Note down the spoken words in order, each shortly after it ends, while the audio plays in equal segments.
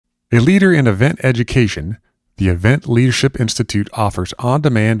A leader in event education, the Event Leadership Institute offers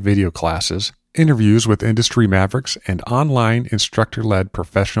on-demand video classes, interviews with industry mavericks, and online instructor-led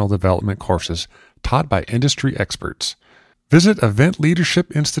professional development courses taught by industry experts. Visit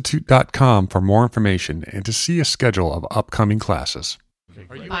eventleadershipinstitute.com for more information and to see a schedule of upcoming classes.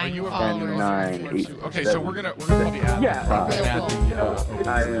 Are you a follower? Okay, so we're gonna probably add.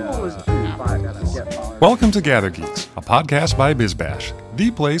 Welcome to GatherGeeks, a podcast by BizBash, the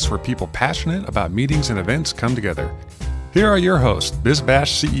place where people passionate about meetings and events come together. Here are your hosts,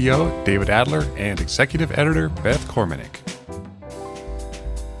 BizBash CEO David Adler and Executive Editor Beth Kormanik.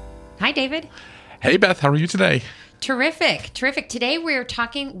 Hi, David. Hey, Beth, how are you today? Terrific. Today we're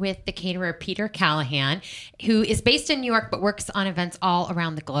talking with the caterer Peter Callahan, who is based in New York but works on events all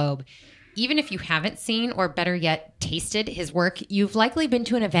around the globe. Even if you haven't seen, or better yet, tasted his work, you've likely been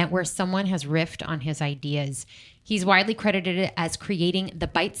to an event where someone has riffed on his ideas. He's widely credited as creating the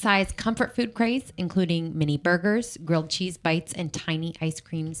bite-sized comfort food craze, including mini burgers, grilled cheese bites, and tiny ice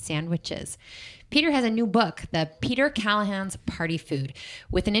cream sandwiches. Peter has a new book, The Peter Callahan's Party Food,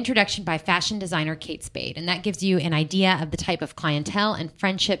 with an introduction by fashion designer Kate Spade. And that gives you an idea of the type of clientele and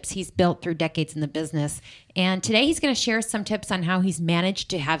friendships he's built through decades in the business. And today he's going to share some tips on how he's managed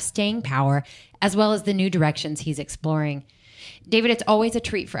to have staying power, as well as the new directions he's exploring. David, it's always a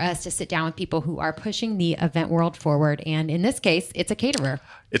treat for us to sit down with people who are pushing the event world forward. And in this case, it's a caterer.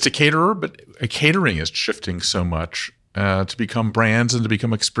 It's a caterer, but catering is shifting so much to become brands and to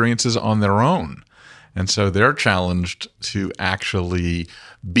become experiences on their own. And so they're challenged to actually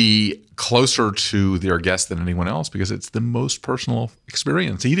be closer to their guests than anyone else because it's the most personal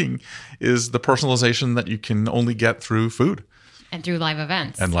experience. Eating is the personalization that you can only get through food. And through live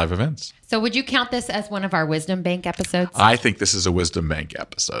events. And live events. So would you count this as one of our Wisdom Bank episodes? I think this is a Wisdom Bank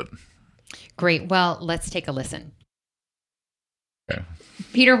episode. Great. Well, let's take a listen. Okay.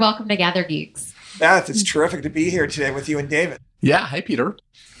 Peter, welcome to GatherGeeks. Beth, it's terrific to be here today with you and David. Yeah. Hey, Peter.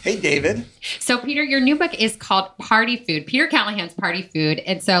 Hey, David. So, Peter, your new book is called Party Food, Peter Callahan's Party Food.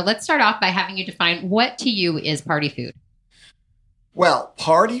 And so let's start off by having you define what to you is party food. Well,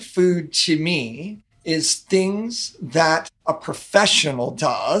 party food to me is things that a professional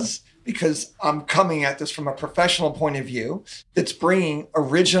does, because I'm coming at this from a professional point of view, that's bringing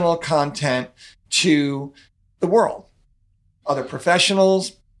original content to the world. Other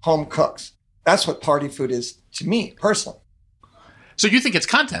professionals, home cooks. That's what party food is to me personally. So you think it's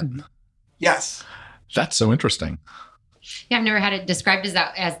content? Yes. That's so interesting. Yeah, I've never had it described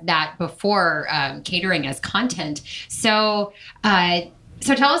as that before, catering as content. So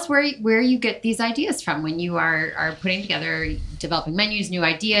tell us where you get these ideas from when you are putting together, developing menus, new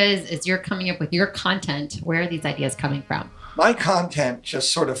ideas. As you're coming up with your content, where are these ideas coming from? My content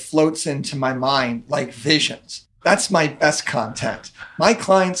just sort of floats into my mind like visions. That's my best content. My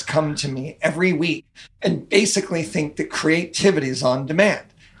clients come to me every week and basically think that creativity is on demand.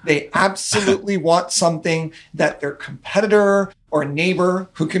 They absolutely want something that their competitor or neighbor,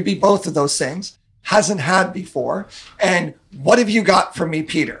 who can be both of those things, hasn't had before. And what have you got for me,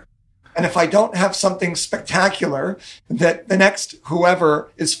 Peter? And if I don't have something spectacular that the next whoever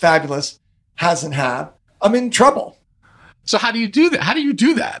is fabulous hasn't had, I'm in trouble. So how do you do that? How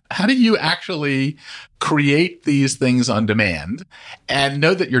do you actually create these things on demand and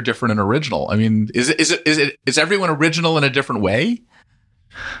know that you're different and original? I mean, is everyone original in a different way?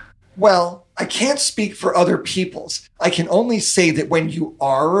 Well, I can't speak for other people's. I can only say that when you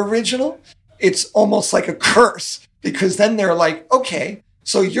are original, it's almost like a curse, because then they're like, okay,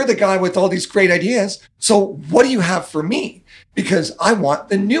 so you're the guy with all these great ideas. So what do you have for me? Because I want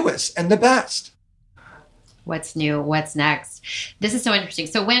the newest and the best. What's new? What's next? This is so interesting.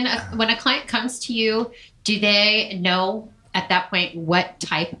 So when a client comes to you, do they know at that point what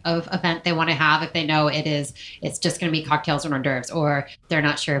type of event they want to have? If they know it's just going to be cocktails and hors d'oeuvres, or they're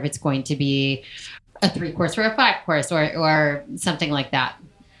not sure if it's going to be a 3-course or a 5-course or something like that.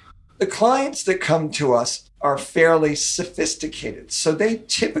 The clients that come to us are fairly sophisticated, so they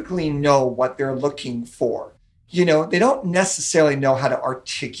typically know what they're looking for. You know, they don't necessarily know how to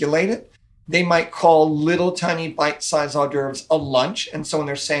articulate it. They might call little tiny bite-sized hors d'oeuvres a lunch. And so when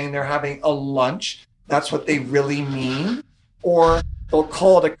they're saying they're having a lunch, that's what they really mean. Or they'll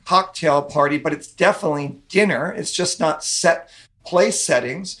call it a cocktail party, but it's definitely dinner. It's just not set place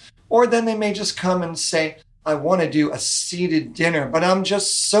settings. Or then they may just come and say, I want to do a seated dinner, but I'm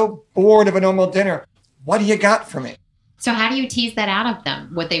just so bored of a normal dinner. What do you got for me? So how do you tease that out of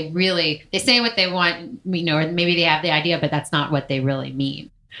them? They say what they want, or maybe they have the idea, but that's not what they really mean.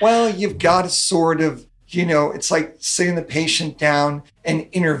 Well, you've got to sort of, it's like sitting the patient down and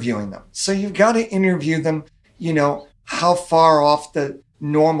interviewing them. So you've got to interview them, how far off the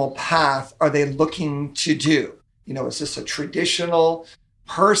normal path are they looking to do? Is this a traditional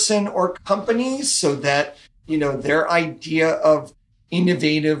person or company so that, their idea of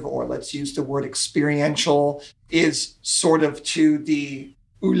innovative, or let's use the word experiential, is sort of to the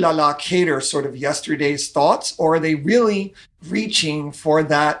ooh la la cater sort of yesterday's thoughts? Or are they really reaching for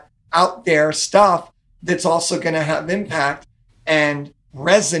that out there stuff that's also going to have impact and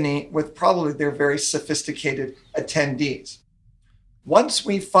resonate with probably their very sophisticated attendees? Once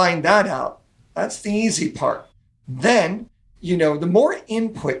we find that out, that's the easy part. Then, the more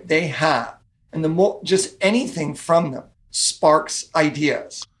input they have and the more just anything from them sparks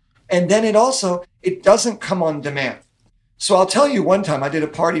ideas. And then it doesn't come on demand. So I'll tell you, one time I did a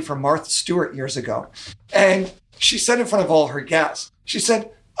party for Martha Stewart years ago, and she said in front of all her guests, she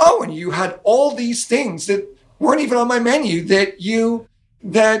said, "Oh, and you had all these things that weren't even on my menu that you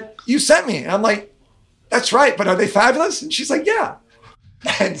sent me." And I'm like, "That's right, but are they fabulous?" And she's like, "Yeah."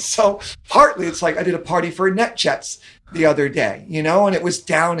 And so partly it's like I did a party for NetJets the other day, and it was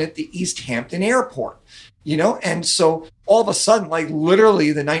down at the East Hampton airport, and so all of a sudden, like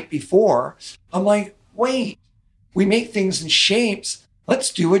literally the night before, I'm like, wait, we make things in shapes.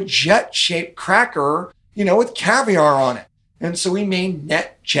 Let's do a jet-shaped cracker, with caviar on it. And so we made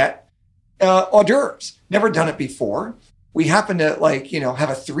NetJet hors d'oeuvres. Never done it before. We happen to have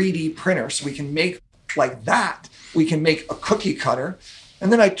a 3D printer so we can make like that. We can make a cookie cutter.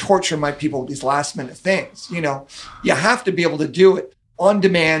 And then I torture my people with these last minute things. You have to be able to do it on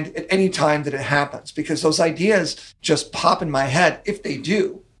demand at any time that it happens, because those ideas just pop in my head if they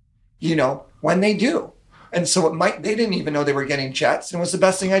do, when they do. And so they didn't even know they were getting jets, and it was the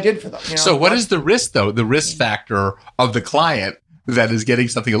best thing I did for them. So what is the risk, though? The risk factor of the client that is getting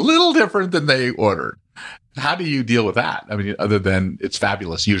something a little different than they ordered. How do you deal with that? I mean, other than it's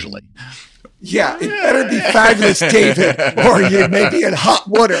fabulous usually. Yeah, it better be fabulous, David, or you may be in hot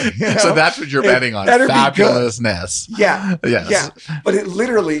water. So that's what you're betting on, fabulousness. Yeah, yes. Yeah. But it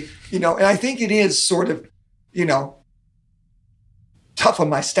literally, and I think it is sort of, tough on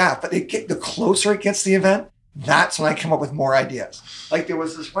my staff, but the closer it gets to the event, that's when I come up with more ideas. Like there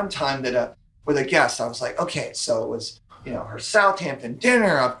was this one time that with a guest, I was like, okay, so it was, her Southampton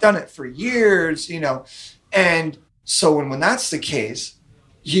dinner. I've done it for years, and so when that's the case,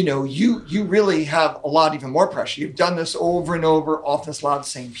 you really have a lot even more pressure. You've done this over and over, often it's a lot of the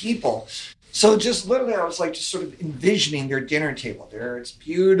same people. So just literally, I was like just sort of envisioning their dinner table there. It's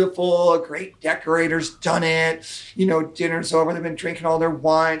beautiful, a great decorator's done it. Dinner's over. They've been drinking all their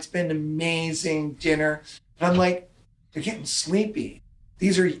wine. It's been an amazing dinner. And I'm like, they're getting sleepy.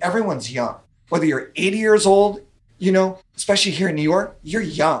 Everyone's young. Whether you're 80 years old, especially here in New York, you're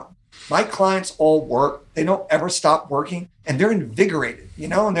young. My clients all work. They don't ever stop working, and they're invigorated,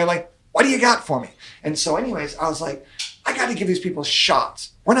 and they're like, what do you got for me? And so anyways, I was like, I got to give these people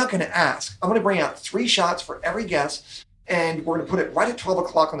shots. We're not going to ask. I'm going to bring out 3 shots for every guest, and we're going to put it right at 12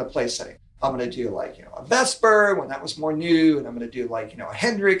 o'clock on the place setting. I'm going to do a Vesper when that was more new, and I'm going to do a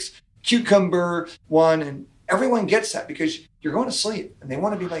Hendrix cucumber one, and everyone gets that because you're going to sleep, and they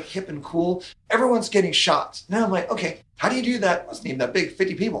want to be hip and cool. Everyone's getting shots. Now I'm like, okay, how do you do that? It wasn't even that big,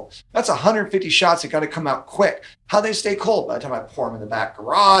 50 people. That's 150 shots that got to come out quick. How they stay cold? By the time I pour them in the back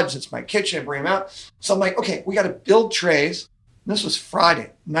garage, it's my kitchen, and bring them out. So I'm like, okay, we got to build trays. And this was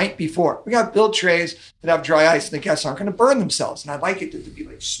Friday, night before. We got to build trays that have dry ice, and the guests aren't going to burn themselves. And I'd like it to be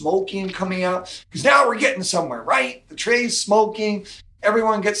smoking coming out, because now we're getting somewhere, right? The tray's smoking.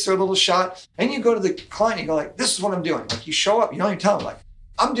 Everyone gets their little shot. And you go to the client, you go this is what I'm doing. You show up, you don't even tell them,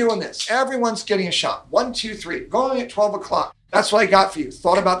 I'm doing this. Everyone's getting a shot. 1, 2, 3. Going at 12 o'clock. That's what I got for you.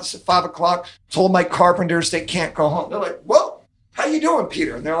 Thought about this at 5 o'clock. Told my carpenters they can't go home. They're like, whoa, how you doing,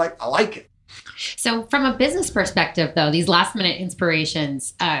 Peter? And they're like, I like it. So from a business perspective, though, these last minute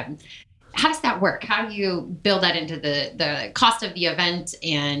inspirations, how does that work? How do you build that into the cost of the event?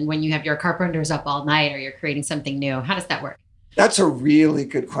 And when you have your carpenters up all night or you're creating something new, how does that work? That's a really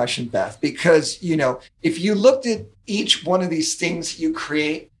good question, Beth, because, if you looked at each one of these things you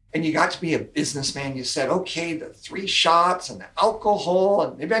create and you got to be a businessman, you said, okay, the 3 shots and the alcohol,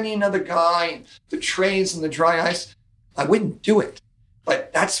 and maybe I need another guy, and the trays and the dry ice, I wouldn't do it.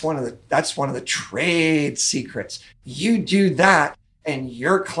 But that's one of the trade secrets. You do that, and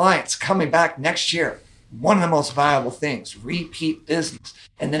your client's coming back next year. One of the most valuable things, repeat business.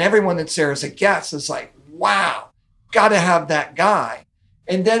 And then everyone that's there as a guest is like, wow, got to have that guy.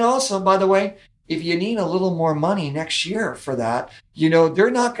 And then also, by the way, if you need a little more money next year for that,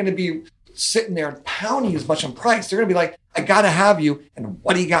 they're not going to be sitting there and pounding as much on price. They're going to be like, I got to have you. And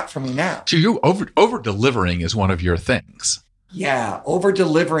what do you got for me now? So you over delivering is one of your things. Yeah, over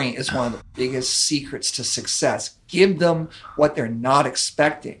delivering is one of the biggest secrets to success. Give them what they're not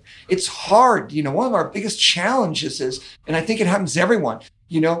expecting. It's hard. One of our biggest challenges is, and I think it happens to everyone,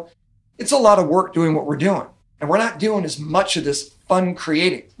 it's a lot of work doing what we're doing. And we're not doing as much of this fun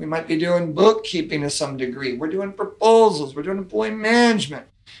creating. We might be doing bookkeeping to some degree. We're doing proposals. We're doing employee management.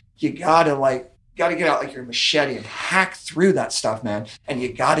 You gotta get out like your machete and hack through that stuff, man. And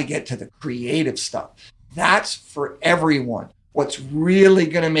you gotta get to the creative stuff. That's for everyone. What's really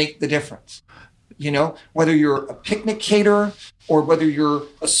going to make the difference, whether you're a picnic caterer or whether you're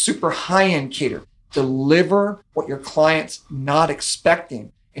a super high-end caterer, deliver what your client's not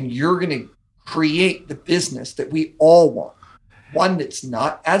expecting, and you're going to create the business that we all want. One that's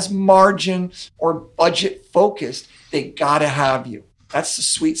not as margin or budget focused. They got to have you. That's the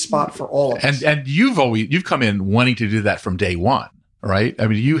sweet spot for all of us. And you've come in wanting to do that from day one, right? I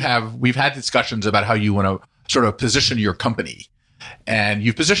mean, we've had discussions about how you want to sort of position your company, and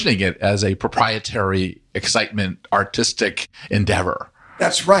you're positioning it as a proprietary, excitement, artistic endeavor.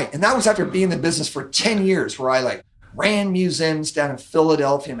 That's right. And that was after being in the business for 10 years where I ran museums down in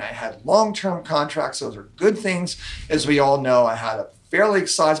Philadelphia, and I had long-term contracts. Those are good things. As we all know, I had a fairly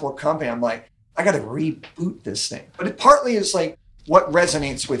sizable company. I'm like, I got to reboot this thing. But it partly is what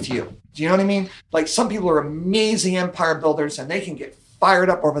resonates with you. Do you know what I mean? Some people are amazing empire builders and they can get fired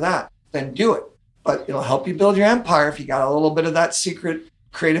up over that. Then do it. But it'll help you build your empire if you got a little bit of that secret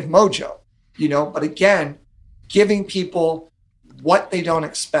creative mojo, But again, giving people what they don't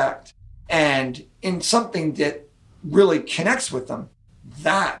expect and in something that really connects with them,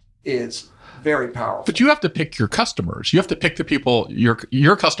 that is very powerful. But you have to pick your customers. You have to pick the people.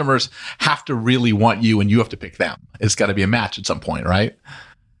 Your customers have to really want you, and you have to pick them. It's got to be a match at some point, right?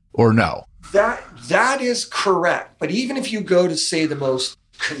 Or no? That is correct. But even if you go to, say, the most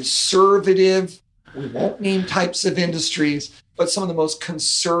conservative, we won't name types of industries, but some of the most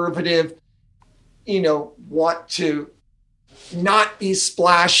conservative, want to not be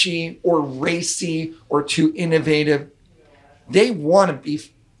splashy or racy or too innovative. They want to be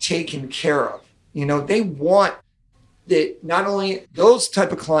taken care of. They want that not only those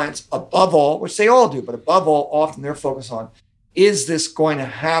type of clients above all, which they all do, but above all, often they're focused on, is this going to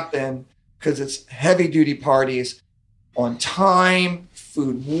happen? Because it's heavy duty parties on time,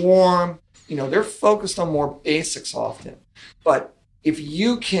 food warm. They're focused on more basics often. But if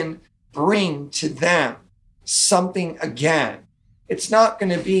you can bring to them something again, it's not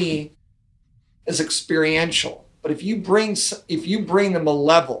going to be as experiential. But if you bring them a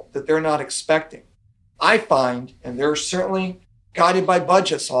level that they're not expecting, I find, and they're certainly guided by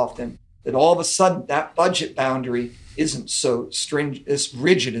budgets often, that all of a sudden that budget boundary isn't so stringent, as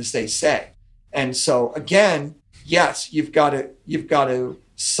rigid as they say. And so again, yes, you've got to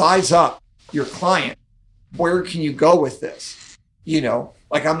size up your client. Where can you go with this?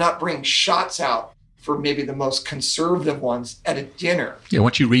 I'm not bringing shots out for maybe the most conservative ones at a dinner. Yeah,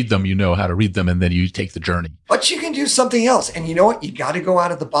 once you read them, you know how to read them, and then you take the journey. But you can do something else. And you know what? You got to go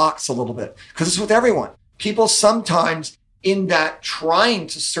out of the box a little bit, because it's with everyone. People sometimes in that trying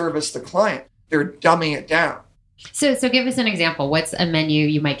to service the client, they're dumbing it down. So give us an example. What's a menu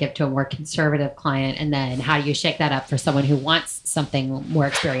you might give to a more conservative client? And then how do you shake that up for someone who wants something more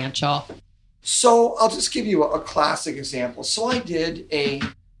experiential? So I'll just give you a classic example. So I did an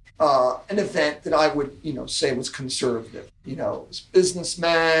event that I would, say was conservative. It was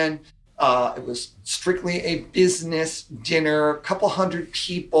businessmen. It was strictly a business dinner, a couple hundred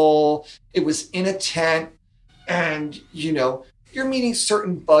people. It was in a tent, and, you're meeting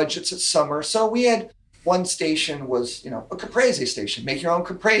certain budgets at summer. So we had one station was, a caprese station. Make your own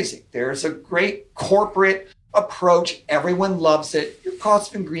caprese. There's a great corporate approach. Everyone loves it. Your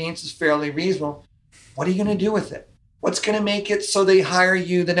cost of ingredients is fairly reasonable. What are you going to do with it? What's going to make it so they hire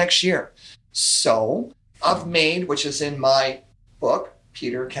you the next year? So I've made, which is in my book,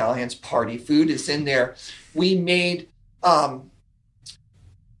 Peter Callahan's Party Food is in there. We made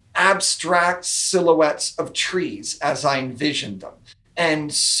abstract silhouettes of trees as I envisioned them.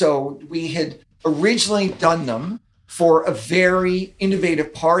 And so we had originally done them for a very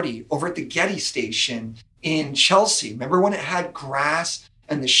innovative party over at the Getty station in Chelsea. Remember when it had grass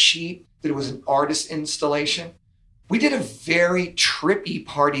and the sheet, that it was an artist installation? We did a very trippy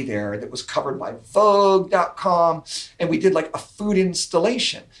party there that was covered by Vogue.com. And we did a food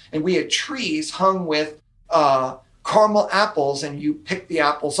installation. And we had trees hung with caramel apples, and you pick the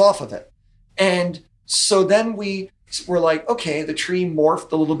apples off of it. And so then we were like, okay, the tree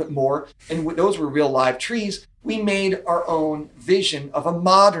morphed a little bit more. And those were real live trees. We made our own vision of a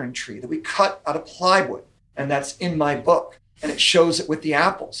modern tree that we cut out of plywood. And that's in my book. And it shows it with the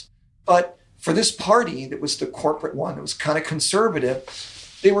apples. But for this party that was the corporate one, that was kind of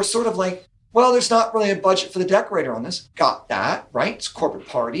conservative, they were sort of like, well, there's not really a budget for the decorator on this. Got that, right? It's a corporate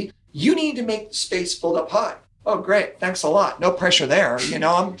party. You need to make the space filled up high. Oh, great. Thanks a lot. No pressure there.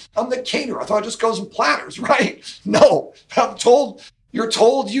 I'm the caterer. I thought it just goes in platters, right? No, you're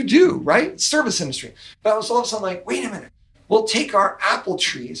told you do, right? Service industry. But I was all of a sudden like, wait a minute. We'll take our apple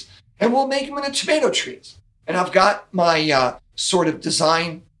trees and we'll make them into tomato trees. And I've got my sort of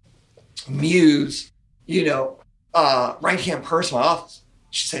design muse, right-hand person in my office.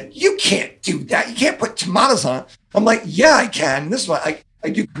 She said, you can't do that. You can't put tomatoes on it. I'm like, yeah, I can. And this is why I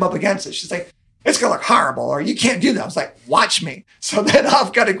do come up against it. She's like, it's going to look horrible, or you can't do that. I was like, watch me. So then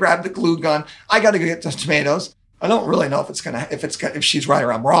I've got to grab the glue gun. I got to go get the tomatoes. I don't really know if she's right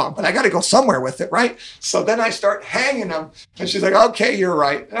or I'm wrong, but I got to go somewhere with it, right? So then I start hanging them, and she's like, okay, you're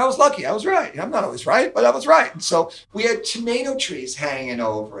right. And I was lucky. I was right. I'm not always right, but I was right. And so we had tomato trees hanging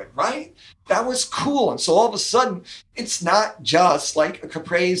over it, right? That was cool. And so all of a sudden, it's not just like a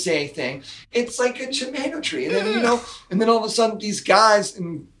caprese thing. It's like a tomato tree. And then, and then all of a sudden, these guys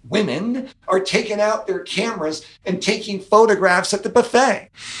and women are taking out their cameras and taking photographs at the buffet.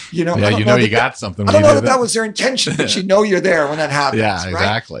 You got something. I don't know that was their intention, but you know you're there when that happens. Yeah,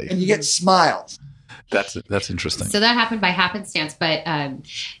 exactly. Right? And you get smiles. That's interesting. So that happened by happenstance, but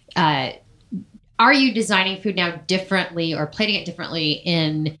are you designing food now differently or plating it differently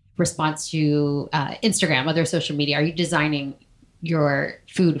in response to Instagram, other social media? Are you designing your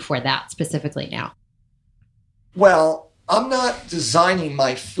food for that specifically now? Well, I'm not designing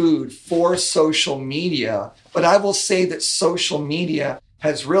my food for social media, but I will say that social media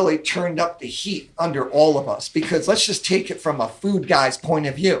has really turned up the heat under all of us, because let's just take it from a food guy's point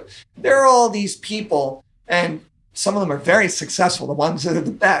of view. There are all these people, and some of them are very successful, the ones that are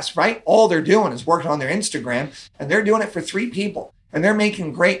the best, right? All they're doing is working on their Instagram, and they're doing it for 3 people, and they're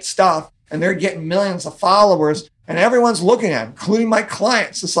making great stuff, and they're getting millions of followers, and everyone's looking at them, including my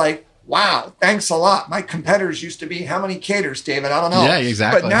clients. It's like, wow, thanks a lot. My competitors used to be how many caterers, David? I don't know. Yeah,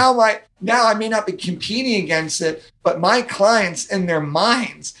 exactly. But now I may not be competing against it, but my clients in their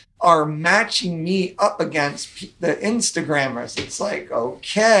minds are matching me up against the Instagrammers. It's like,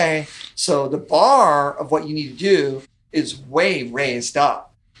 okay, so the bar of what you need to do is way raised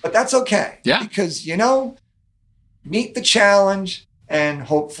up. But that's okay. Yeah. Because, meet the challenge and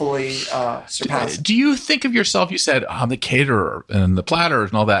hopefully surpass it. Do you think of yourself, you said, I'm the caterer and the platters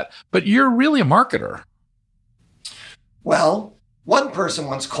and all that, but you're really a marketer. Well, one person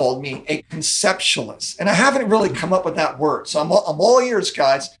once called me a conceptualist, and I haven't really come up with that word. So I'm all ears,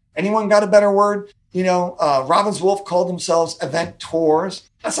 guys. Anyone got a better word? Robbins Wolf called themselves event tours.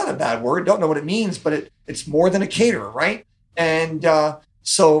 That's not a bad word. Don't know what it means, but it's more than a caterer, right? And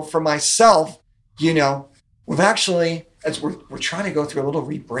so for myself, we've actually, as we're trying to go through a little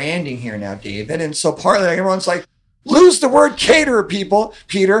rebranding here now, David. And so part of that, everyone's like, lose the word caterer,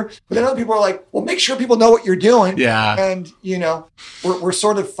 Peter. But then other people are like, well, make sure people know what you're doing. Yeah. And, we're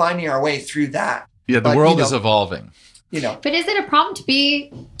sort of finding our way through that. Yeah, the world is evolving. But is it a problem to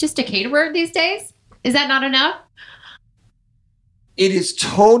be just a caterer these days? Is that not enough? It is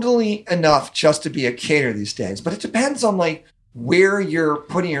totally enough just to be a caterer these days. But it depends on where you're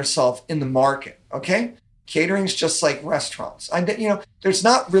putting yourself in the market, okay? Catering's just like restaurants. There's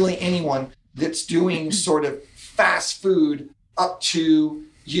not really anyone that's doing sort of fast food up to,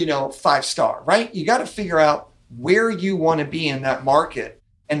 5-star, right? You got to figure out where you want to be in that market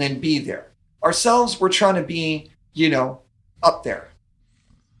and then be there. Ourselves, we're trying to be, up there.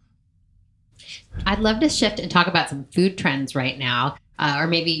 I'd love to shift and talk about some food trends right now. Or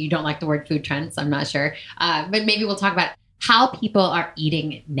maybe you don't like the word food trends. I'm not sure. But maybe we'll talk about how people are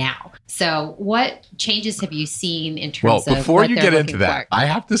eating now. So what changes have you seen in terms of Well, before what you they're get into looking that, for? I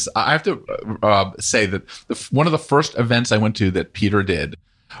have to say that one of the first events I went to that Peter did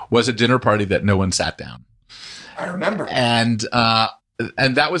was a dinner party that no one sat down. I remember. And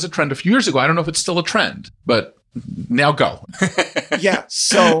that was a trend a few years ago. I don't know if it's still a trend, but now go. Yeah.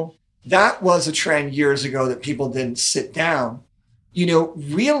 So that was a trend years ago that people didn't sit down.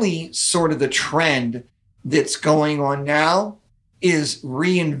 Really sort of the trend that's going on now is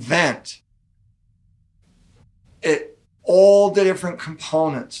reinvent all the different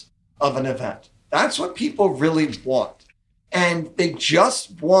components of an event. That's what people really want. And they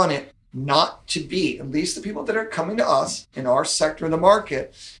just want it not to be, at least the people that are coming to us in our sector of the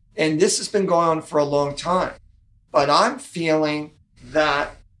market. And this has been going on for a long time. But I'm feeling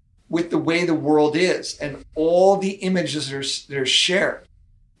that with the way the world is and all the images that are shared,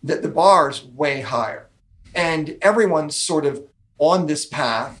 that the bar is way higher. And everyone's sort of on this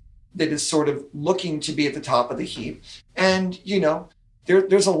path that is sort of looking to be at the top of the heap. And,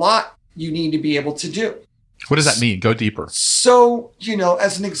 there's a lot you need to be able to do. What does that mean? Go deeper. So,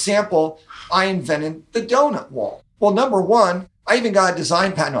 as an example, I invented the donut wall. Well, number one, I even got a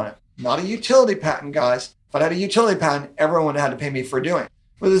design patent on it. Not a utility patent, guys. If I had a utility patent, everyone had to pay me for doing it.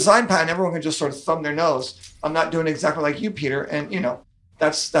 With a design patent, everyone can just sort of thumb their nose. I'm not doing exactly like you, Peter. And,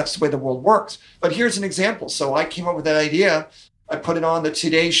 that's the way the world works. But here's an example. So I came up with that idea. I put it on the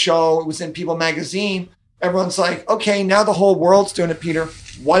Today Show. It was in People magazine. Everyone's like, okay, now the whole world's doing it, Peter.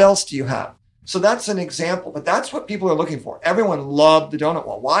 What else do you have? So that's an example, but that's what people are looking for. Everyone loved the donut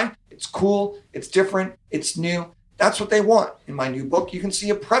wall. Why? It's cool. It's different. It's new. That's what they want. In my new book, you can see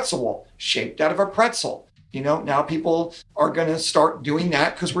a pretzel wall shaped out of a pretzel. Now people are going to start doing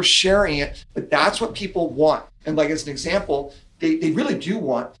that because we're sharing it, but that's what people want. And like as an example, they really do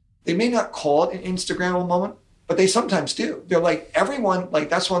want, they may not call it an Instagram moment, but they sometimes do. They're like, everyone, like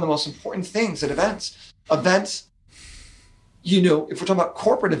that's one of the most important things at events. Events, if we're talking about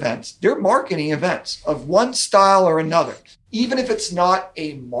corporate events, they're marketing events of one style or another. Even if it's not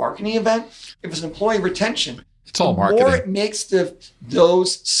a marketing event, if it's an employee retention, it's all marketing. The more it makes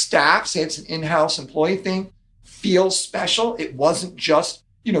those staff, say it's an in-house employee thing, feel special. It wasn't just,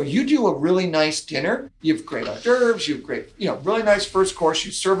 you do a really nice dinner. You have great hors d'oeuvres. You have great, really nice first course.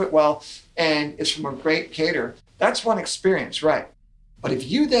 You serve it well, and it's from a great caterer. That's one experience, right? But if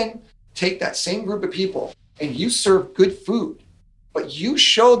you then take that same group of people and you serve good food, but you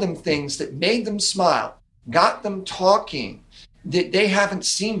show them things that made them smile, got them talking, that they haven't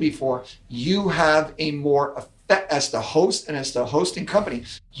seen before, you have a more, as the host and as the hosting company,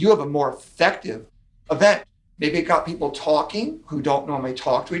 you have a more effective event. Maybe it got people talking who don't normally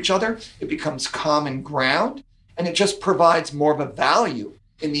talk to each other. It becomes common ground, and it just provides more of a value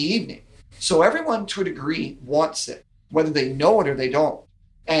in the evening. So everyone, to a degree, wants it, whether they know it or they don't.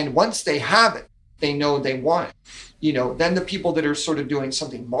 And once they have it, they know they want it. Then the people that are sort of doing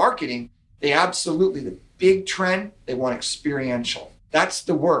something marketing, they absolutely, the big trend, they want experiential. That's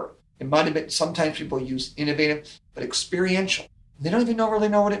the word. It might have been, sometimes people use innovative, but experiential. They don't even really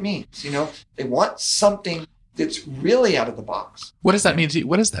know what it means. They want something that's really out of the box. What does that mean to you?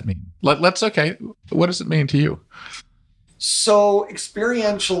 What does that mean? Let's okay. What does it mean to you? So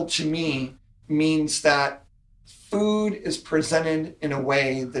experiential to me means that food is presented in a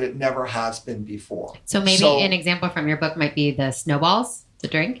way that it never has been before. So maybe an example from your book might be the snowballs, the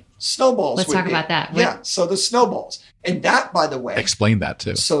drink. Snowballs. Let's talk about that. Yeah. So the snowballs, and that, by the way, explain that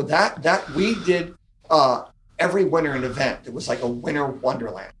too. So that we did every winter an event. It was like a winter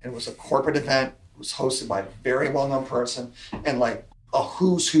wonderland. It was a corporate event. It was hosted by a very well-known person, and like a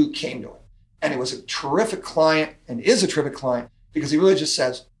who's who came to it. And it was a terrific client, and is a terrific client, because he really just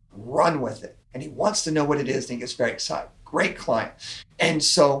says, run with it. And he wants to know what it is, and he gets very excited. Great client. And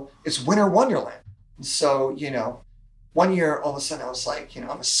so it's winter wonderland. And so, one year, all of a sudden, I was like, I'm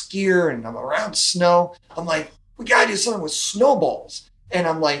a skier and I'm around snow. I'm like, we got to do something with snowballs. And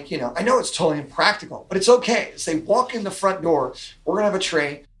I'm like, I know it's totally impractical, but it's okay. As they walk in the front door, we're going to have a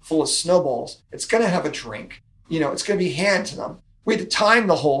tray full of snowballs. It's going to have a drink. It's going to be handed to them. We had to time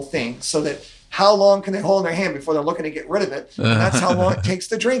the whole thing so that how long can they hold in their hand before they're looking to get rid of it? And that's how long it takes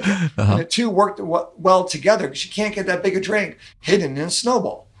to drink it. And the two worked well together because you can't get that big a drink hidden in a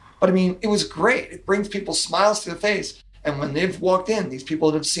snowball. But I mean, it was great. It brings people smiles to the face. And when they've walked in, these people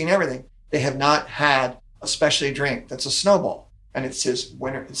that have seen everything, they have not had a specialty drink that's a snowball. And it's his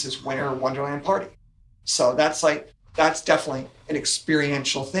winter wonderland party. So that's definitely an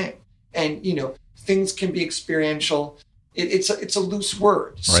experiential thing. And, things can be experiential. It's a loose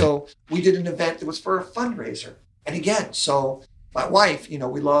word. Right. So we did an event that was for a fundraiser. And again, so my wife, we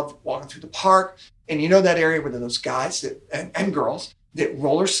love walking through the park. And that area where those guys and girls that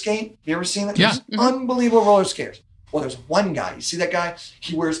roller skate. You ever seen that? Yeah. Unbelievable roller skaters. Well, there's one guy. You see that guy?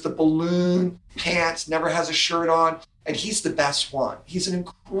 He wears the balloon pants, never has a shirt on. And he's the best one. He's an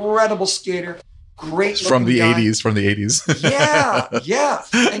incredible skater. Great from the guy. 80s. From the 80s. Yeah.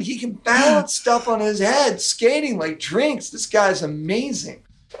 And he can balance stuff on his head, skating like drinks. This guy's amazing.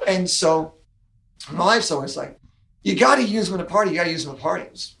 And so my wife's always like, you got to use him at a party. You got to use him at a party.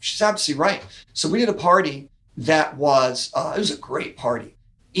 She's absolutely right. So we did a party that was, it was a great party.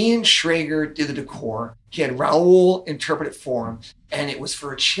 Ian Schrager did the decor. He had Raoul interpret it for him. And it was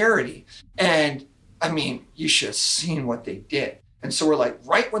for a charity. And I mean, you should have seen what they did. And so we're like,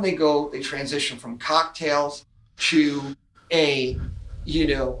 right when they transition from cocktails to a,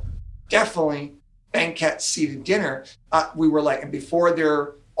 definitely banquet seated dinner. We were like, and before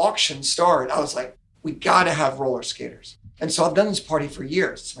their auction started, I was like, we got to have roller skaters. And so I've done this party for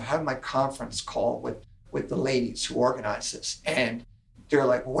years. So I have my conference call with the ladies who organize this. And they're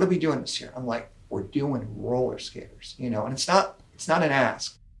like, well, what are we doing this year? I'm like, we're doing roller skaters, and it's not an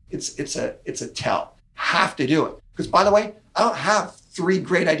ask. it's a tell. Have to do it. Because by the way, I don't have 3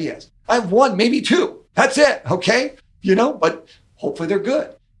 great ideas. I have 1, maybe 2. That's it. Okay. But hopefully they're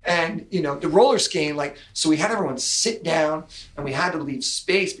good. And, the roller skating, so we had everyone sit down and we had to leave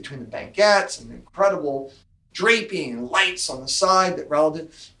space between the banquettes and the incredible draping and lights on the side that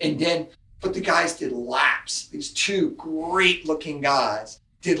relative. But the guys did laps. These 2 great looking guys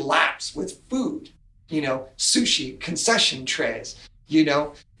did laps with food, sushi, concession trays,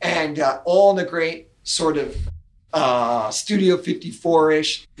 and all in a great sort of Studio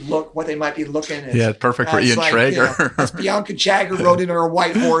 54-ish look, what they might be looking at. Yeah, perfect for Ian Traeger. As Bianca Jagger rode in her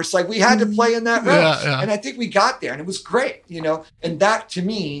white horse. We had to play in that role. Yeah. And I think we got there and it was great, and that to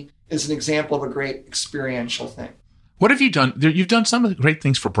me is an example of a great experiential thing. What have you done? You've done some of the great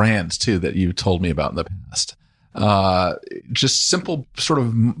things for brands too that you told me about in the past. Just simple, sort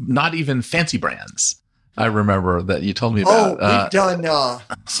of not even fancy brands. I remember that you told me about. We've done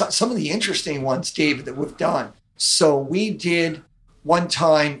some of the interesting ones, David, that we've done. So we did one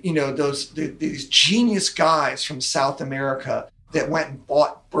time, these genius guys from South America that went and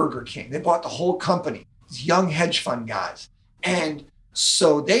bought Burger King. They bought the whole company, these young hedge fund guys. And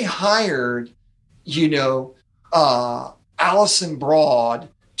so they hired, Allison Broad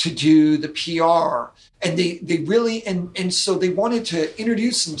to do the PR. And they really, and so they wanted to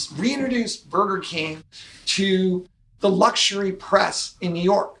reintroduce Burger King to the luxury press in New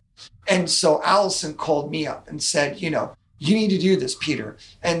York. And so Allison called me up and said, you need to do this, Peter.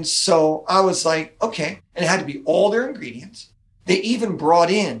 And so I was like, okay. And it had to be all their ingredients. They even brought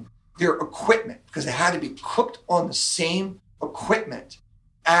in their equipment because it had to be cooked on the same equipment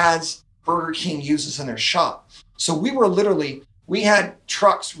as Burger King uses in their shop. So we had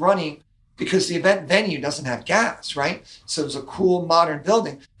trucks running because the event venue doesn't have gas, right? So it was a cool modern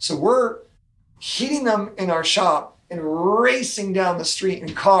building. So we're heating them in our shop and racing down the street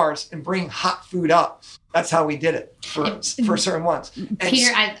in cars and bring hot food up. That's how we did it for certain ones. And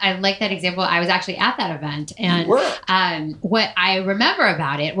Peter, I like that example. I was actually at that event. And what I remember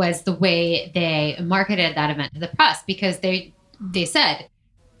about it was the way they marketed that event to the press, because they said,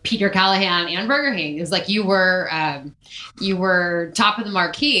 Peter Callahan and Burger King. It was like you were top of the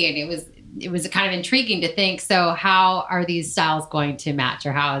marquee, and it was kind of intriguing to think. So how are these styles going to match,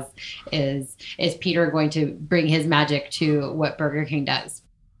 or how is Peter going to bring his magic to what Burger King does?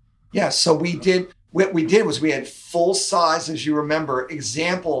 Yeah. So what we did was we had full size, as you remember,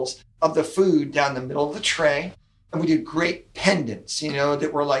 examples of the food down the middle of the tray, and we did great pendants,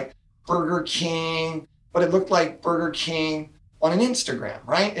 that were like Burger King, but it looked like Burger King on an Instagram,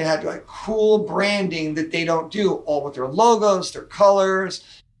 right? It had cool branding that they don't do, all with their logos, their colors.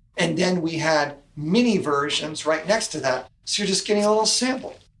 And then we had mini versions right next to that. So you're just getting a little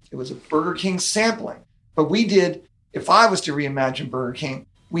sample. It was a Burger King sampling. But we did, if I was to reimagine Burger King,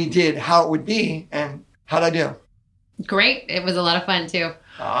 we did how it would be. And how'd I do? Great. It was a lot of fun too.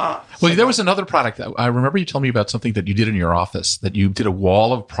 Well, there was another product that I remember you told me about, something that you did in your office, that you did a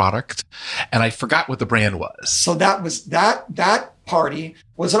wall of product, and I forgot what the brand was. So that was that party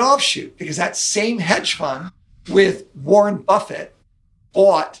was an offshoot, because that same hedge fund with Warren Buffett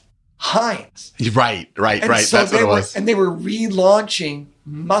bought Heinz. Right. So that's what it was. And they were relaunching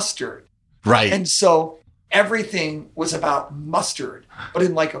mustard. Right. And so everything was about mustard, but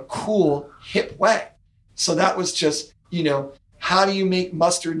in a cool, hip way. So that was just, how do you make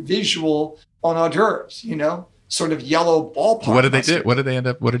mustard visual on hors d'oeuvres, sort of yellow ballpark. What did mustard. they do?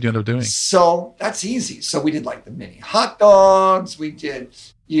 What did you end up doing? So that's easy. So we did the mini hot dogs. We did,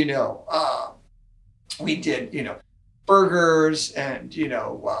 burgers, and,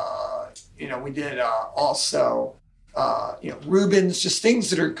 we did also, Reubens, just things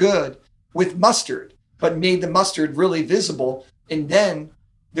that are good with mustard, but made the mustard really visible. And then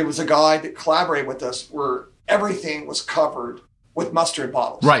there was a guy that collaborated with us where everything was covered with mustard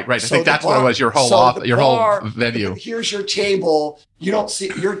bottles. Right. I think that's what it was. Your whole whole venue. Here's your table. You don't see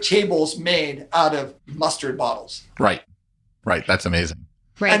your table's made out of mustard bottles. Right. That's amazing.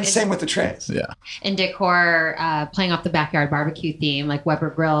 Right. And same with the trays. Yeah. And decor, playing off the backyard barbecue theme, like Weber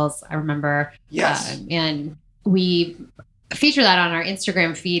grills, I remember. Yes. And we feature that on our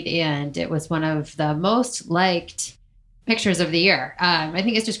Instagram feed, and it was one of the most liked pictures of the year. I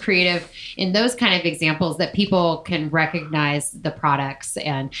think it's just creative in those kind of examples that people can recognize the products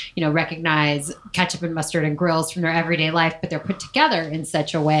and, recognize ketchup and mustard and grills from their everyday life, but they're put together in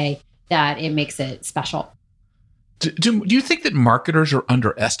such a way that it makes it special. Do you think that marketers are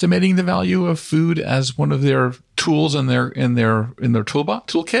underestimating the value of food as one of their tools in their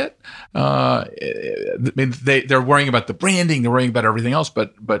toolkit? They're worrying about the branding, they're worrying about everything else,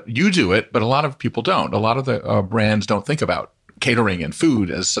 but you do it, but a lot of people don't. A lot of the brands don't think about catering and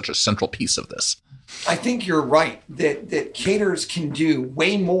food as such a central piece of this. I think you're right that caterers can do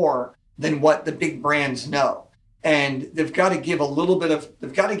way more than what the big brands know. And they've got to give us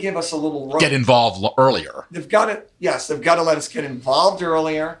a little rope. Get involved earlier. They've got to let us get involved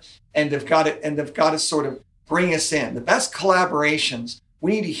earlier, and they've got to sort of bring us in. The best collaborations,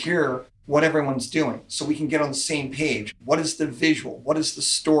 we need to hear what everyone's doing so we can get on the same page. What is the visual? What is the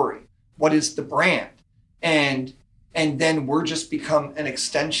story? What is the brand? And then we're just become an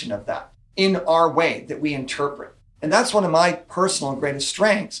extension of that in our way that we interpret. And that's one of my personal greatest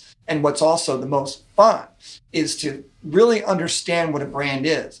strengths. And what's also the most fun is to really understand what a brand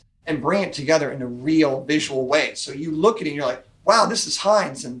is and bring it together in a real visual way. So you look at it and you're like, wow, this is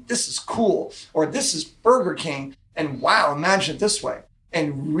Heinz and this is cool, or this is Burger King. And wow, imagine it this way.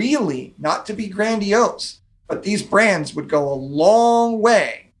 And really, not to be grandiose, but these brands would go a long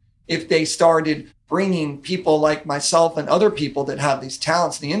way if they started bringing people like myself and other people that have these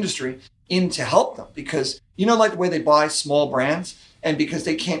talents in the industry in to help them. Because, like the way they buy small brands, and because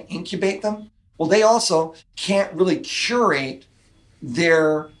they can't incubate them, well, they also can't really curate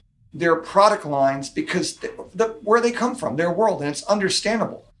their product lines because where they come from, their world, and it's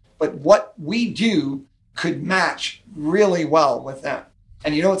understandable. But what we do could match really well with them.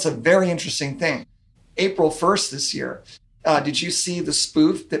 And it's a very interesting thing. April 1st this year, did you see the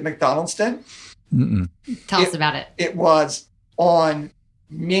spoof that McDonald's did? Mm-mm. Tell us about it. It was on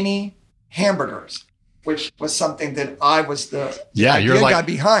mini hamburgers, which was something that I was the guy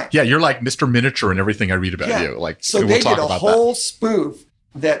behind. Yeah, you're like Mr. Miniature and everything I read about you. So they did a whole spoof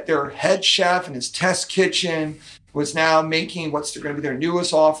that their head chef in his test kitchen was now making what's going to be their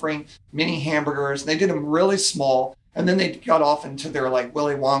newest offering, mini hamburgers. And they did them really small. And then they got off into their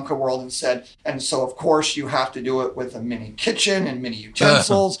Willy Wonka world and said, and so of course you have to do it with a mini kitchen and mini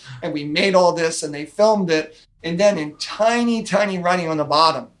utensils. And we made all this and they filmed it. And then in tiny, tiny writing on the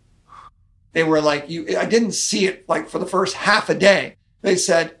bottom, they were like, I didn't see it for the first half a day. They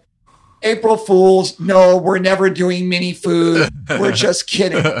said, April Fools, no, we're never doing mini food. We're just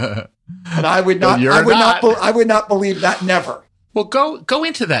kidding. And I would not believe that, never. Well, go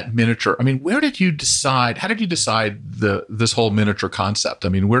into that miniature. I mean, where did you decide? How did you decide this whole miniature concept? I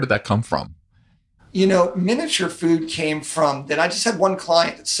mean, where did that come from? Miniature food came from that. I just had one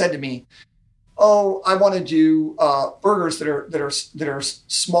client that said to me, "Oh, I want to do burgers that are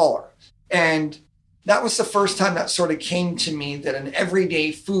smaller," and that was the first time that sort of came to me that an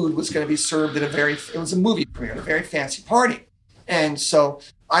everyday food was going to be served at it was a movie premiere, at a very fancy party, and so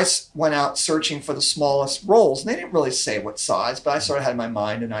I went out searching for the smallest rolls, and they didn't really say what size, but I sort of had in my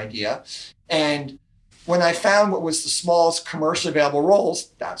mind an idea. And when I found what was the smallest commercially available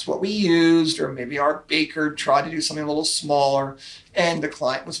rolls, that's what we used, or maybe our baker tried to do something a little smaller, and the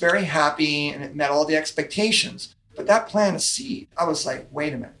client was very happy, and it met all the expectations. But that planted a seed. I was like,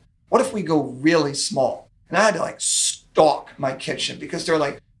 wait a minute, what if we go really small? And I had to stalk my kitchen because they're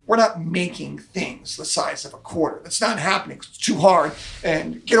like, we're not making things the size of a quarter. That's not happening. It's too hard,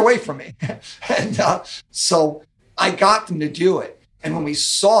 and get away from me. And so I got them to do it. And when we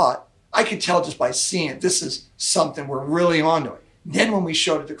saw it, I could tell just by seeing it, this is something we're really onto it. Then when we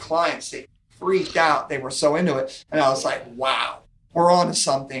showed it to clients, they freaked out. They were so into it. And I was like, wow, we're onto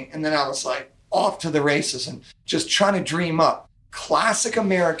something. And then I was like, off to the races and just trying to dream up classic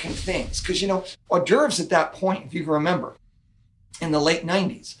American things. Because, hors d'oeuvres at that point, if you can remember, in the late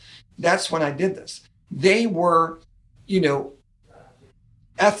 90s, that's when I did this. They were,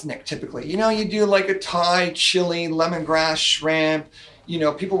 ethnic typically. You do a Thai, chili, lemongrass, shrimp.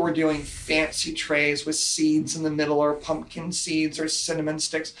 People were doing fancy trays with seeds in the middle, or pumpkin seeds, or cinnamon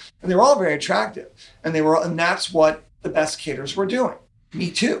sticks. And they were all very attractive. And that's what the best caterers were doing.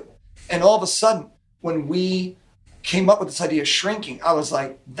 Me too. And all of a sudden, when we came up with this idea of shrinking, I was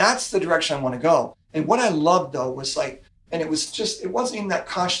like, that's the direction I want to go. And what I loved though was and it wasn't even that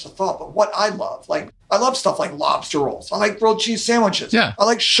conscious of thought, but what I love, I love stuff like lobster rolls. I like grilled cheese sandwiches. Yeah. I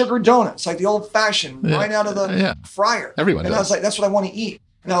like sugar donuts, like the old fashioned, right out of the fryer. Everyone does. I was like, that's what I want to eat.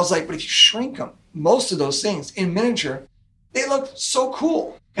 And I was like, but if you shrink them, most of those things in miniature, they look so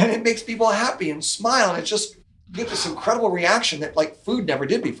cool. And it makes people happy and smile. And it just get this incredible reaction that food never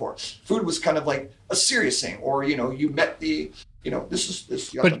did before. Food was kind of a serious thing. Or, you met the, this is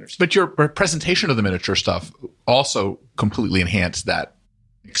this. But your presentation of the miniature stuff also completely enhanced that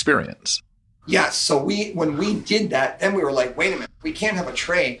experience. Yes. So when we did that, then we were like, wait a minute, we can't have a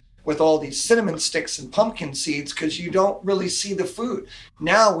tray with all these cinnamon sticks and pumpkin seeds because you don't really see the food.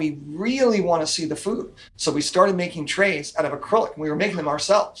 Now we really want to see the food. So we started making trays out of acrylic, and we were making them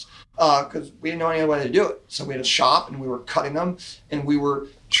ourselves because we didn't know any other way to do it. So we had a shop, and we were cutting them, and we were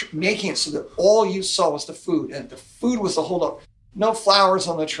making it so that all you saw was the food, and the food was the holdup. no flowers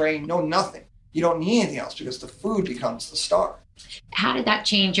on the tray, no nothing. You don't need anything else because the food becomes the star. How did that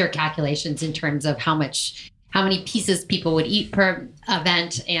change your calculations in terms of how many pieces people would eat per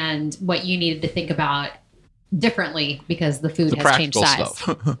event and what you needed to think about differently because the food has changed size?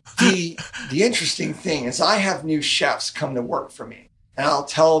 The interesting thing is I have new chefs come to work for me, and I'll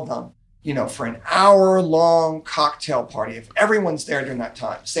tell them, for an hour-long cocktail party, if everyone's there during that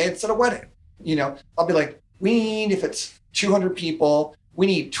time, say it's at a wedding, I'll be like, we need, if it's 200 people, we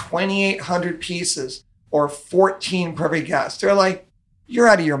need 2,800 pieces or 14 per every guest. They're like, you're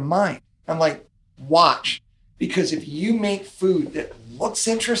out of your mind. I'm like, watch. Because if you make food that looks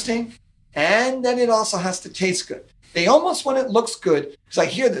interesting, and then it also has to taste good. They almost want it looks good, because I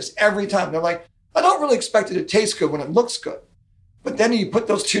hear this every time. They're like, I don't really expect it to taste good when it looks good. But then you put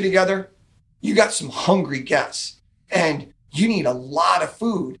those two together, you got some hungry guests. And you need a lot of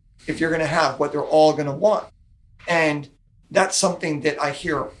food if you're going to have what they're all going to want. And that's something that I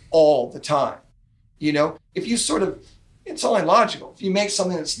hear all the time. If you it's only logical. If you make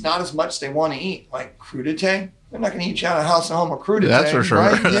something that's not as much they want to eat, like crudité, they're not going to eat you out of house and home with crudité. That's for sure.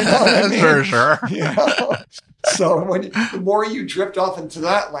 Right? That's for sure. So the more you drift off into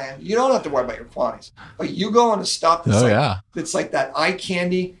that land, you don't have to worry about your quantities. But you go into stuff that's like that eye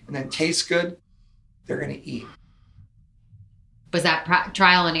candy and then tastes good, they're going to eat. Was that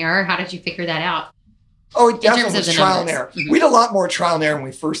trial and error? How did you figure that out? Oh, it definitely was trial and error. Mm-hmm. We did a lot more trial and error when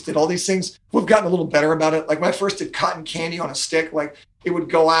we first did all these things. We've gotten a little better about it. Like when I first did cotton candy on a stick, like it would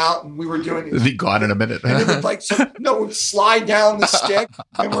go out and we were doing it. It'd be gone in a minute. And it would slide down the stick.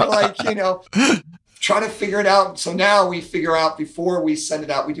 And we're like, try to figure it out. So now we figure out before we send it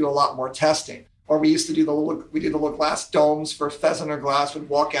out, we do a lot more testing. Or we used to do the little glass domes for pheasant or glass, would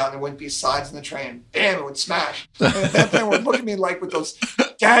walk out and there wouldn't be sides in the tray and bam, it would smash. And at that time would look at me like with those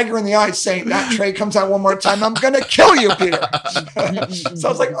dagger in the eyes saying, that tray comes out one more time, I'm going to kill you, Peter. So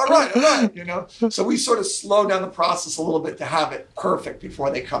I was like, all right. So we sort of slow down the process a little bit to have it perfect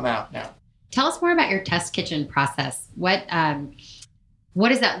before they come out now. Tell us more about your test kitchen process. What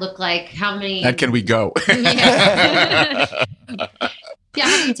does that look like? How many? And can we go? Yeah,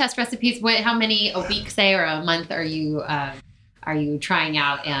 how do you test recipes? How many a week, say, or a month are you trying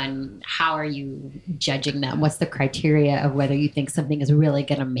out, and how are you judging them? What's the criteria of whether you think something is really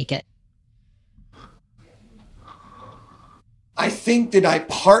going to make it? I think that I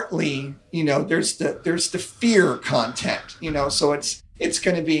partly, there's the fear content, so it's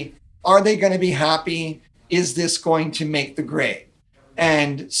going to be, are they going to be happy? Is this going to make the grade?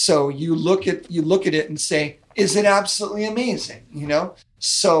 And so you look at it and say, is it absolutely amazing?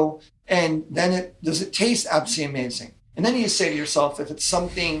 So, and then does it taste absolutely amazing? And then you say to yourself, if it's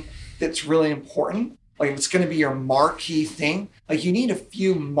something that's really important, like if it's going to be your marquee thing, like you need a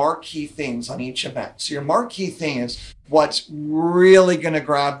few marquee things on each event. So your marquee thing is what's really going to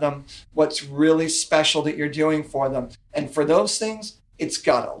grab them, what's really special that you're doing for them. And for those things, it's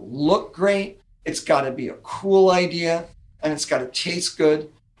got to look great. It's got to be a cool idea, and it's got to taste good,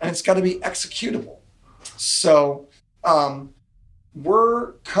 and it's got to be executable. So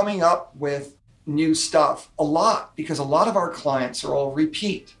we're coming up with new stuff a lot because a lot of our clients are all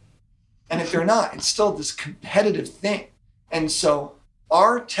repeat. And if they're not, it's still this competitive thing. And so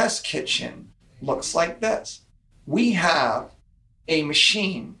our test kitchen looks like this. We have a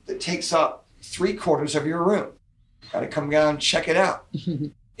machine that takes up 3/4 of your room. Got to come down and check it out.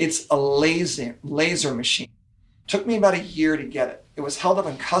 It's a laser machine. Took me about a year to get it. It was held up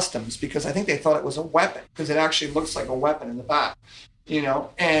in customs because I think they thought it was a weapon because it actually looks like a weapon in the back,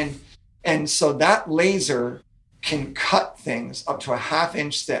 and so that laser can cut things up to a 1/2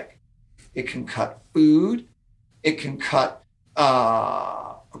 inch thick. It can cut food. It can cut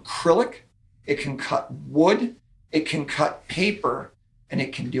acrylic. It can cut wood. It can cut paper, and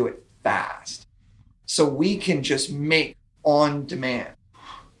it can do it fast. So we can just make on demand.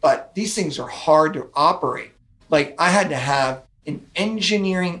 But these things are hard to operate. Like I had to have an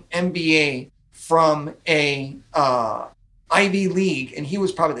engineering MBA from a Ivy League, and he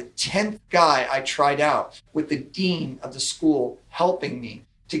was probably the 10th guy I tried out with the dean of the school helping me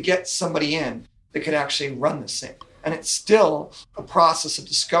to get somebody in that could actually run this thing. And it's still a process of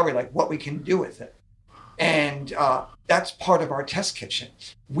discovery, like what we can do with it. And that's part of our test kitchen.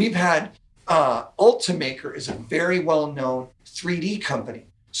 We've had Ultimaker is a very well-known 3D company.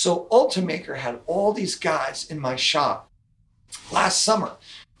 So Ultimaker had all these guys in my shop last summer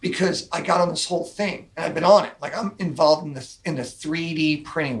because I got on this whole thing and I've been on it. Like I'm involved in the 3D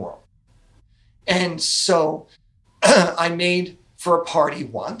printing world. And so I made for a party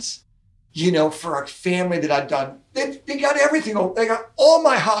once, for a family that I'd done. They got everything. They got all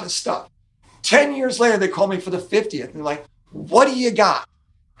my hottest stuff. 10 years later, they called me for the 50th. And they're like, what do you got?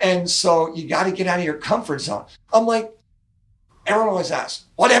 And so you got to get out of your comfort zone. I'm like, everyone always asks,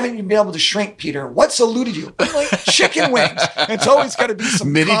 what haven't you been able to shrink, Peter? What's eluded you? I'm like, chicken wings. And it's always got to be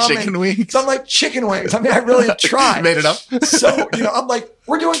some mini chicken wings. So I'm like, chicken wings. I mean, I really have tried. Made it up. So, I'm like,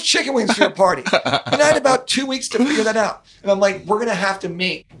 we're doing chicken wings for your party. And I had about 2 weeks to figure that out. And I'm like, we're going to have to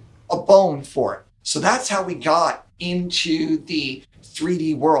make a bone for it. So that's how we got into the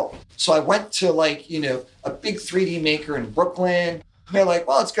 3D world. So I went to a big 3D maker in Brooklyn. They're like,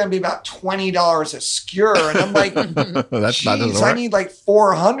 well, it's going to be about $20 a skewer. And I'm like, that's not I need like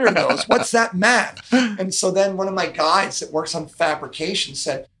 400 of those. What's that math? And so then one of my guys that works on fabrication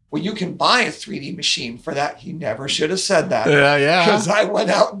said, well, you can buy a 3D machine for that. He never should have said that. Yeah. Because I went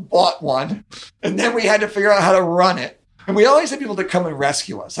out and bought one. And then we had to figure out how to run it. And we always had people to come and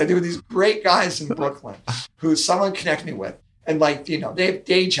rescue us. Like there were these great guys in Brooklyn who someone connected me with. And they have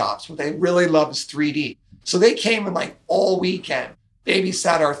day jobs. What they really love is 3D. So they came and all weekend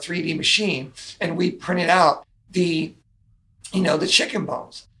babysat our 3D machine, and we printed out the chicken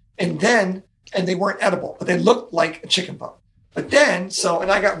bones. And they weren't edible, but they looked like a chicken bone. But then,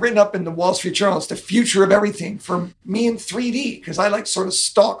 and I got written up in the Wall Street Journal as the future of everything for me in 3D, because I sort of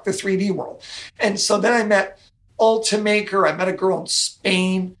stalked the 3D world. And so then I met Ultimaker. I met a girl in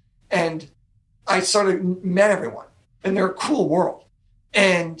Spain, and I sort of met everyone. And they're a cool world.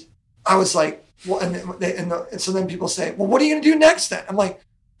 And I was like, well, and so then people say, well, what are you going to do next then? I'm like,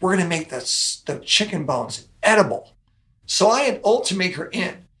 we're going to make the chicken bones edible. So I had Ultimaker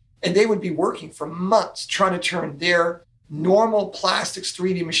in, and they would be working for months trying to turn their normal plastics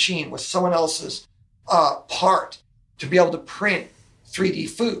 3D machine with someone else's part to be able to print 3D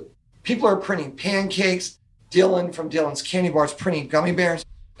food. People are printing pancakes. Dylan from Dylan's Candy Bars printing gummy bears,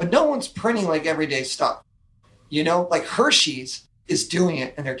 but no one's printing everyday stuff. Hershey's is doing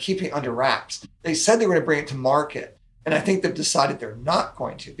it, and they're keeping it under wraps. They said they were going to bring it to market, and I think they've decided they're not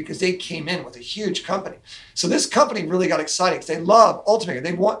going to because they came in with a huge company. So this company really got excited because they love Ultimaker.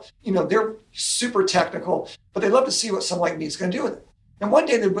 They want, they're super technical, but they love to see what someone like me is going to do with it. And one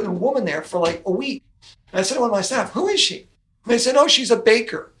day there was a woman there for a week, and I said to one of my staff, "Who is she?" And they said, "Oh, she's a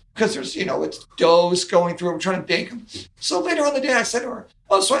baker." Because there's, it's doughs going through it. We're trying to bake them. So later on the day, I said to her,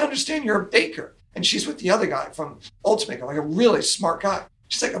 "Oh, so I understand you're a baker." And she's with the other guy from Ultimaker, a really smart guy.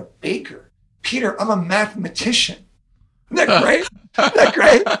 She's like, "A baker? Peter, I'm a mathematician." Isn't that great? Isn't that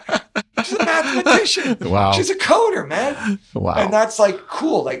great? She's a mathematician. Wow. She's a coder, man. Wow. And that's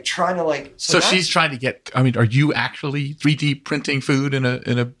cool, trying to So she's trying to get, are you actually 3D printing food in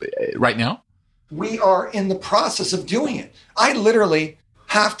a right now? We are in the process of doing it. I literally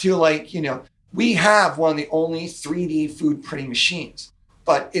have to we have one of the only 3D food printing machines,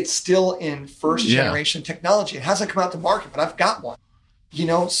 but it's still in first generation technology. It hasn't come out to market, but I've got one,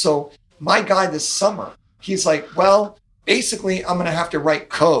 so my guy this summer, he's like, well, basically I'm going to have to write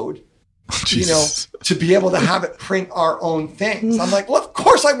code, to be able to have it print our own things. I'm like, well, of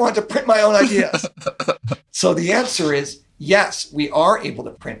course I want to print my own ideas. So the answer is yes, we are able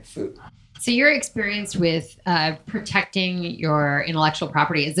to print food. So your experience with protecting your intellectual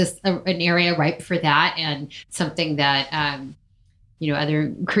property, is this an area ripe for that and something that, other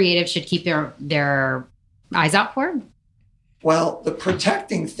creatives should keep their eyes out for? Well, the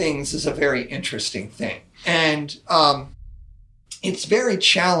protecting things is a very interesting thing. And it's very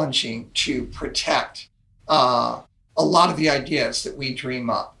challenging to protect a lot of the ideas that we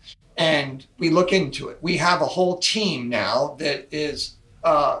dream up. And we look into it. We have a whole team now that is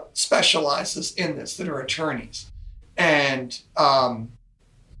specializes in this, that are attorneys. And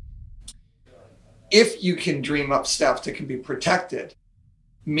if you can dream up stuff that can be protected,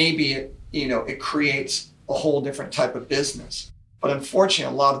 maybe it creates a whole different type of business. But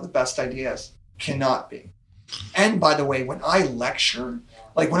unfortunately, a lot of the best ideas cannot be. And by the way, when I lecture,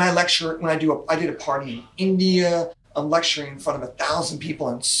 I did a party in India, I'm lecturing in front of 1,000 people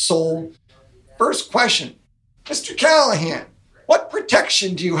in Seoul. First question, Mr. Callahan, what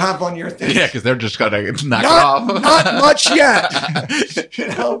protection do you have on your thing? Yeah, because they're just going to knock it off. Not much yet,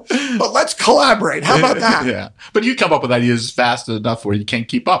 but let's collaborate. How about that? Yeah, but you come up with ideas fast enough where you can't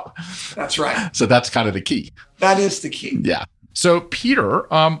keep up. That's right. So that's kind of the key. That is the key. Yeah. So Peter,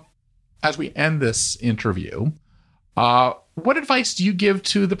 as we end this interview, what advice do you give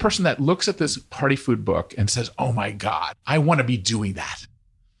to the person that looks at this party food book and says, "Oh my God, I want to be doing that"?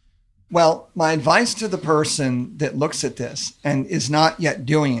 Well, my advice to the person that looks at this and is not yet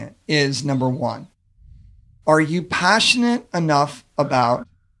doing it is, number one, are you passionate enough about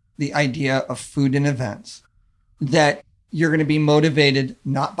the idea of food and events that you're going to be motivated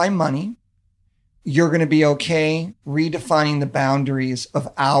not by money? You're going to be okay redefining the boundaries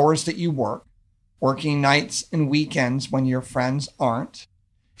of hours that you work. working nights and weekends when your friends aren't?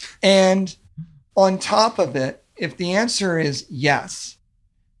 And on top of it, if the answer is yes,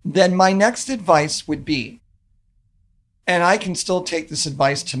 then my next advice would be, and I can still take this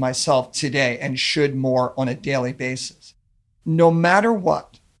advice to myself today and should more on a daily basis. No matter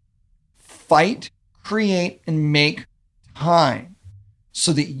what, fight, create, and make time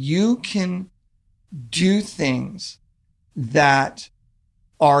so that you can do things that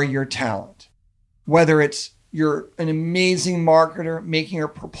are your talent. Whether it's you're an amazing marketer, making your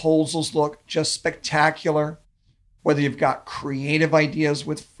proposals look just spectacular, whether you've got creative ideas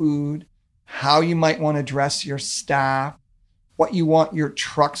with food, how you might want to dress your staff, what you want your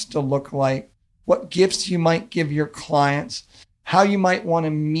trucks to look like, what gifts you might give your clients, how you might want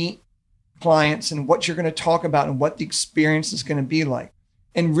to meet clients and what you're going to talk about and what the experience is going to be like.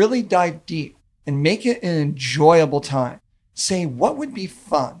 And really dive deep and make it an enjoyable time. Say what would be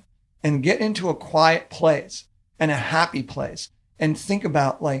fun and get into a quiet place and a happy place and think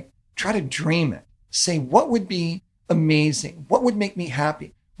about, like, try to dream it. Say what would be amazing? What would make me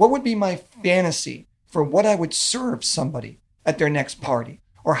happy? What would be my fantasy for what I would serve somebody at their next party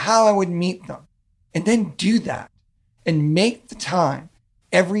or how I would meet them? And then do that and make the time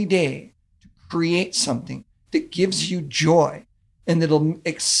every day to create something that gives you joy and that'll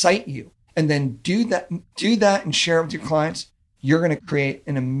excite you. And then do that and share it with your clients. You're going to create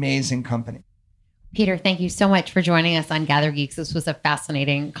an amazing company. Peter, thank you so much for joining us on GatherGeeks. This was a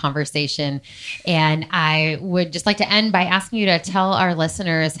fascinating conversation. And I would just like to end by asking you to tell our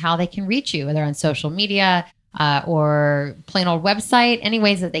listeners how they can reach you, whether on social media or plain old website, any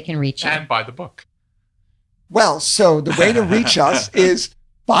ways that they can reach you. And buy the book. Well, so the way to reach us is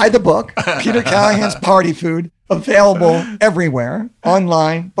buy the book, Peter Callahan's Party Food, available everywhere,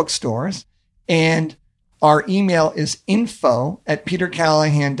 online, bookstores. And our email is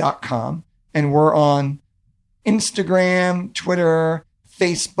info@petercallahan.com. And we're on Instagram, Twitter,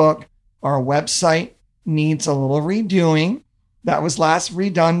 Facebook. Our website needs a little redoing. That was last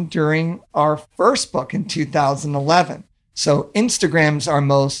redone during our first book in 2011. So Instagram's our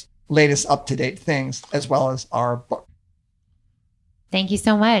most latest up-to-date things, as well as our book. Thank you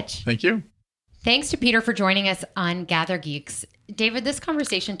so much. Thank you. Thanks to Peter for joining us on GatherGeeks. David, this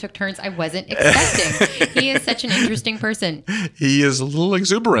conversation took turns I wasn't expecting. He is such an interesting person. He is a little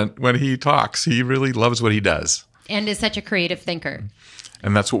exuberant when he talks. He really loves what he does. And is such a creative thinker.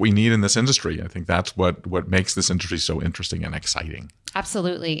 And that's what we need in this industry. I think that's what makes this industry so interesting and exciting.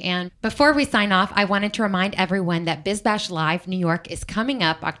 Absolutely. And before we sign off, I wanted to remind everyone that BizBash Live New York is coming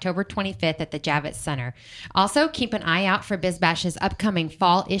up October 25th at the Javits Center. Also, keep an eye out for BizBash's upcoming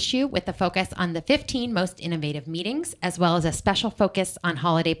fall issue with a focus on the 15 most innovative meetings, as well as a special focus on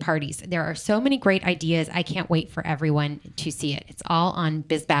holiday parties. There are so many great ideas. I can't wait for everyone to see it. It's all on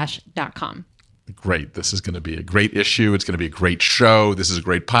bizbash.com. Great. This is going to be a great issue. It's going to be a great show. This is a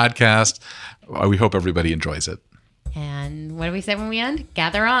great podcast. We hope everybody enjoys it. And what do we say when we end?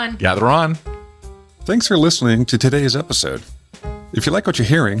 Gather on. Gather on. Thanks for listening to today's episode. If you like what you're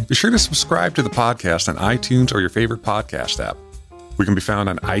hearing, be sure to subscribe to the podcast on iTunes or your favorite podcast app. We can be found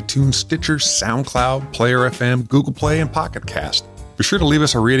on iTunes, Stitcher, SoundCloud, Player FM, Google Play, and Pocket Cast. Be sure to leave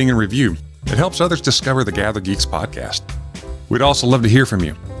us a rating and review. It helps others discover the GatherGeeks podcast. We'd also love to hear from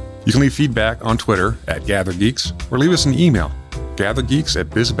you. You can leave feedback on Twitter @GatherGeeks or leave us an email,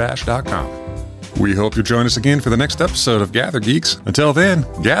 gathergeeks@bizbash.com. We hope you'll join us again for the next episode of GatherGeeks. Until then,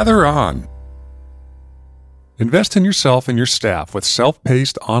 gather on. Invest in yourself and your staff with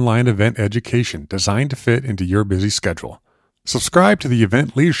self-paced online event education designed to fit into your busy schedule. Subscribe to the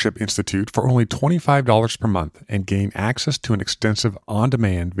Event Leadership Institute for only $25 per month and gain access to an extensive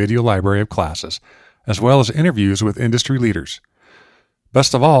on-demand video library of classes, as well as interviews with industry leaders.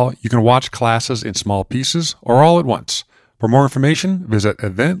 Best of all, you can watch classes in small pieces or all at once. For more information, visit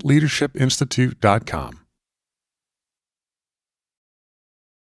eventleadershipinstitute.com.